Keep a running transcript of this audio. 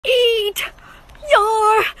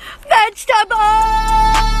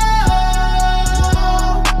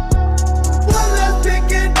One less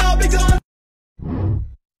pick and I'll be gone.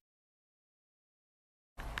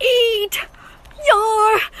 Eat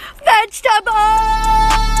your vegetables.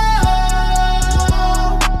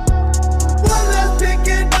 One less pick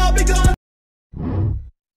and I'll be gone.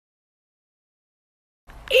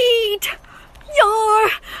 Eat your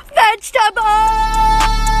vegetables.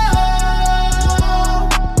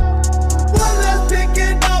 One less pick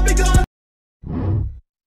and I'll be gone.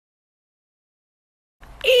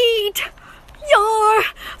 Eat your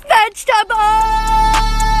vegetables.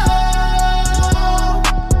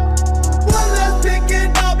 One less pick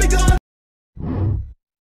and I'll be gone.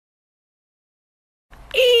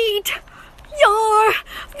 Eat your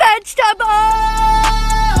vegetables.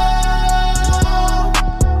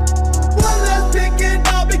 One less pick and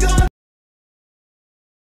I'll be gone.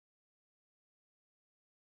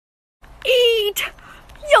 Eat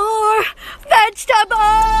your vegetables.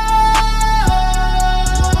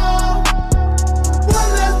 One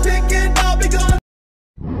less pick and I'll be gone.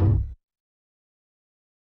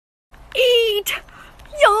 Eat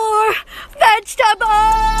your vegetables.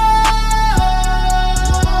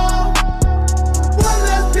 One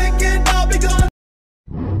less pick and I'll be gone.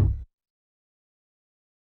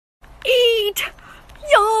 Eat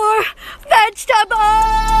your vegetables.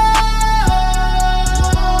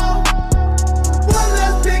 One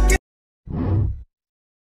less pick and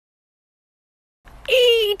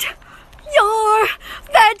Eat your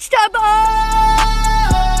vegetables.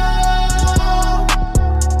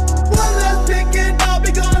 one less pick and I'll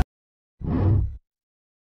be gone.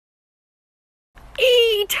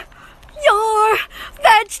 Eat your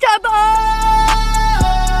vegetables.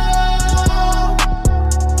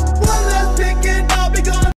 One less pick and I'll be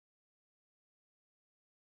gone.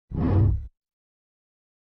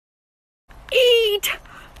 Eat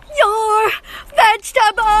your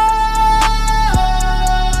vegetables.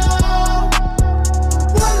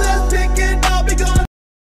 One less pick and I'll be gone.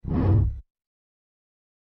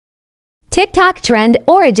 TikTok Trend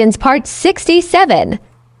Origins Part 67.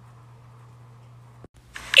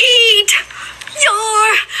 Eat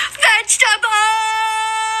your vegetables.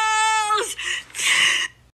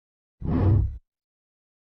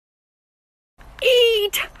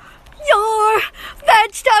 Eat your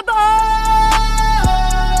vegetables.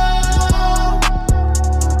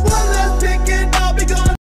 One less pick and I'll be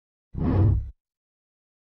gone.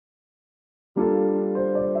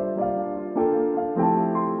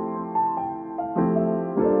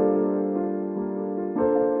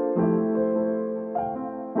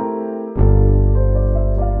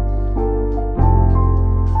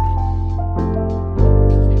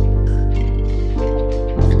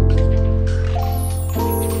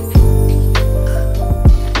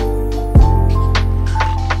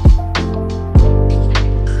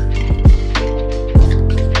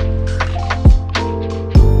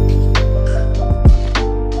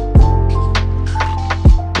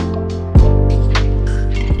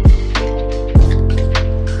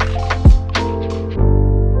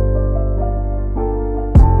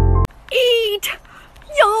 Eat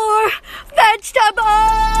your vegetables.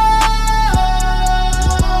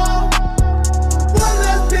 One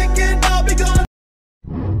less pick and I'll be gone.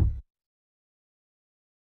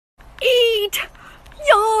 Eat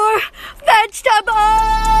your vegetables.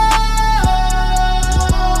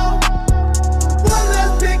 One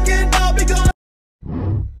less pick and I'll be gone.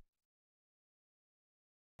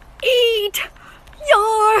 Eat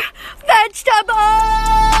your vegetables.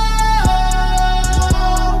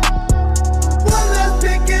 One less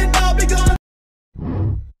pick and I'll be gone.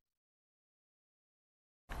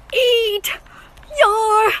 Eat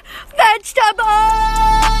your vegetables.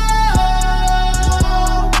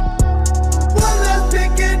 One less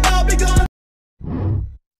pick and I'll be gone.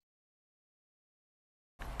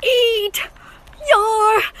 Eat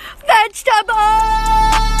your vegetables.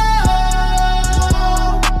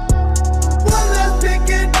 One less pick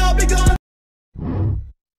and I'll be gone.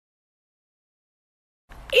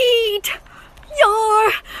 Eat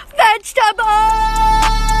your vegetables.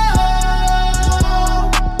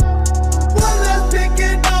 One less pick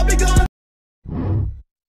and I'll be gone.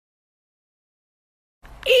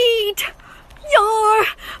 Eat your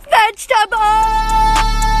vegetables.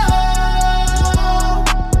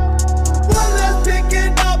 One less pick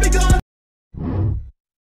and I'll be gone.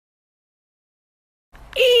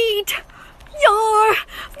 Eat your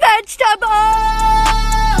vegetables.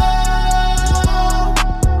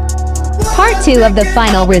 Part 2 of the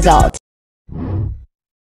final result.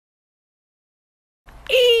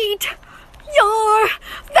 Eat your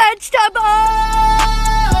vegetables.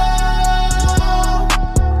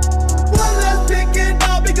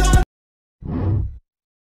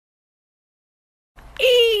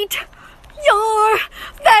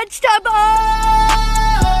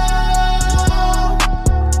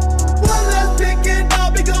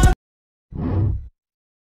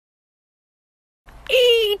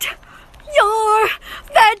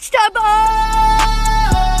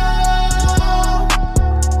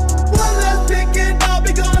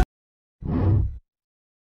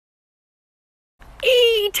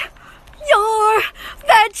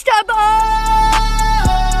 vegetable.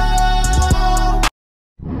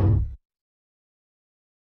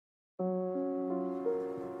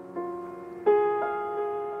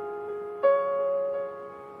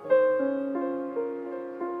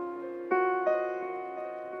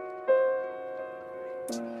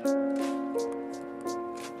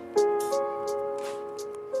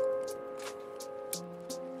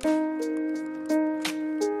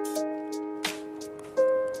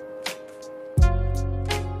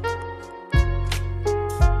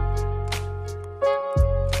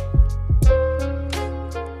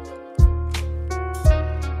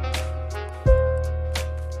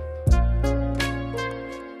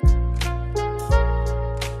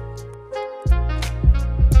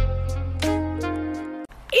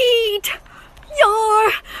 Eat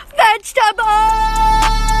your vegetable.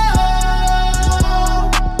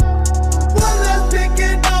 One less pick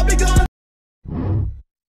and I'll be gone.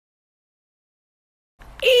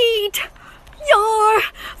 Eat your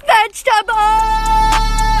vegetable.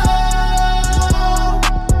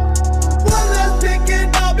 One less pick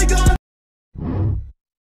and I'll be gone.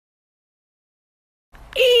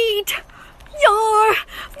 Eat your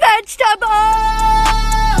vegetable.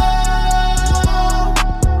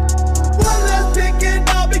 One less pick and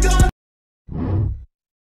I'll be gone.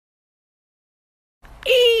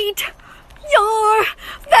 Eat your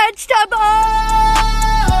vegetable.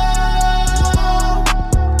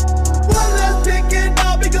 One less pick and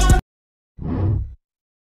I'll be gone.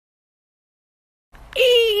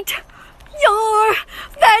 Eat your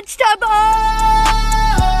vegetable.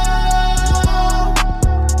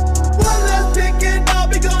 One less pick and I'll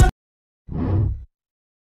be gone.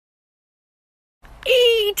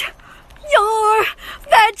 Eat your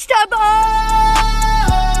vegetable.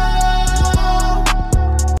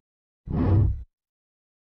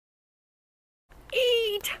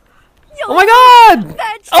 Eat your Oh my god!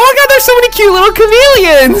 vegetable. Oh my god, there's so many cute little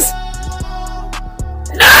chameleons!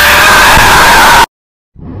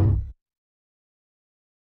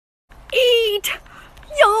 Eat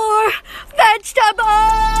your vegetable.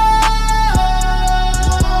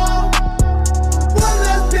 One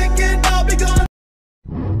less pick and I'll be gone.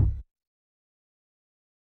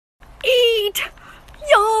 Eat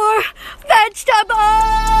your vegetable.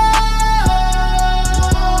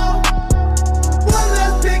 One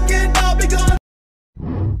less pick and I'll be gone.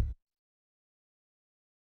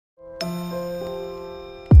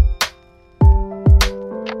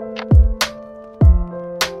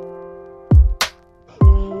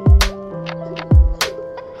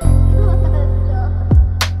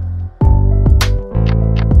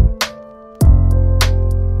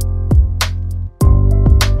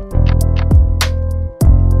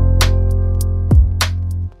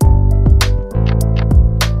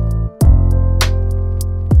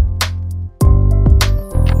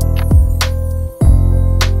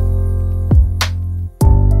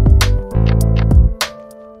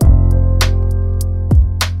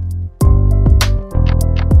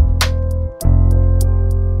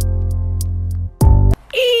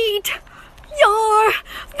 Eat your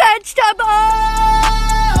vegetable.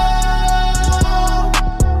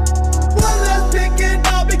 One less pick and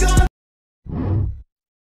I'll be gone.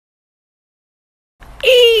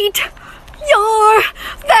 Eat your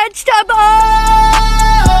vegetable.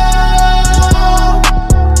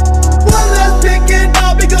 One less pick and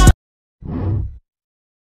I'll be gone.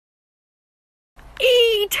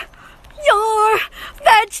 Eat your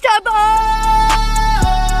vegetable.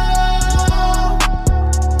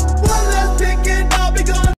 One less pick and I'll be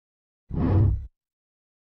gone.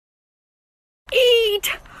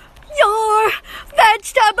 Eat your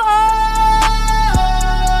vegetable.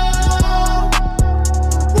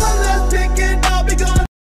 One less pick and I'll be gone.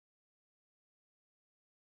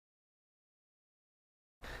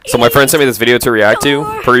 So my friend sent me this video to react to,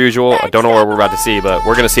 per usual. I don't know what we're about to see, but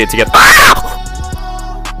we're gonna see it together.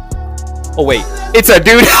 Oh wait, it's a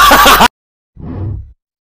dude!